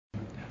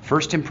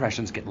First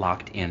impressions get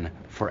locked in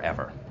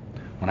forever.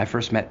 When I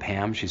first met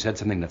Pam, she said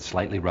something that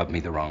slightly rubbed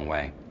me the wrong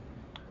way.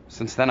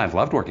 Since then, I've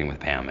loved working with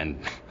Pam, and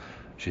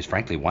she's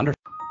frankly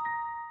wonderful.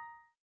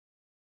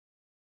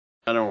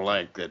 I don't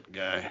like that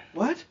guy.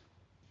 What?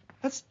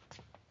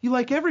 You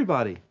like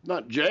everybody.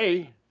 Not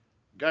Jay.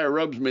 Guy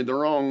rubs me the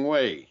wrong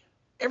way.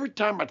 Every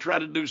time I try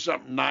to do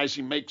something nice,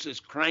 he makes this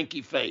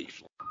cranky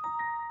face.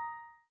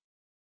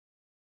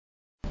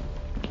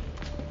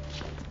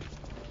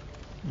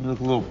 You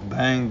look a little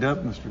banged up,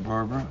 Mr.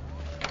 Barber.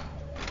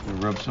 You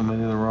rub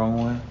somebody the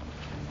wrong way?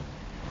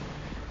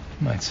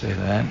 Might say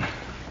that.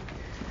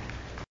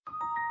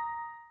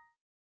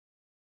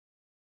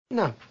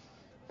 No.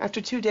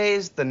 After 2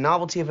 days, the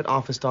novelty of an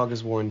office dog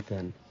is worn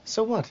thin.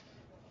 So what?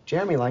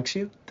 Jeremy likes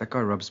you. That guy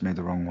rubs me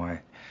the wrong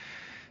way.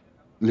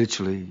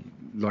 Literally,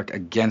 like,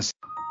 against...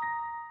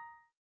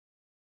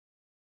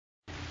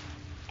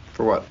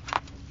 For what?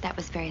 That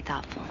was very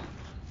thoughtful.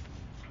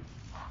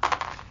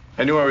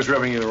 I knew I was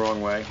rubbing you the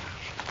wrong way.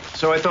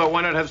 So I thought,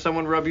 why not have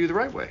someone rub you the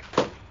right way?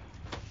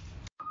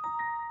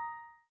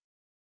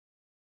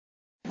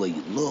 The way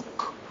you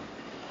look,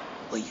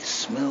 the way you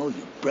smell,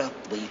 your breath,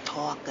 the way you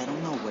talk, I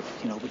don't know what,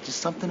 but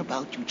just something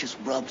about you just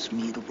rubs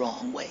me the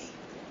wrong way.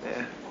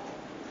 Yeah.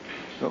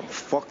 Well,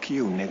 fuck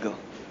you, nigga.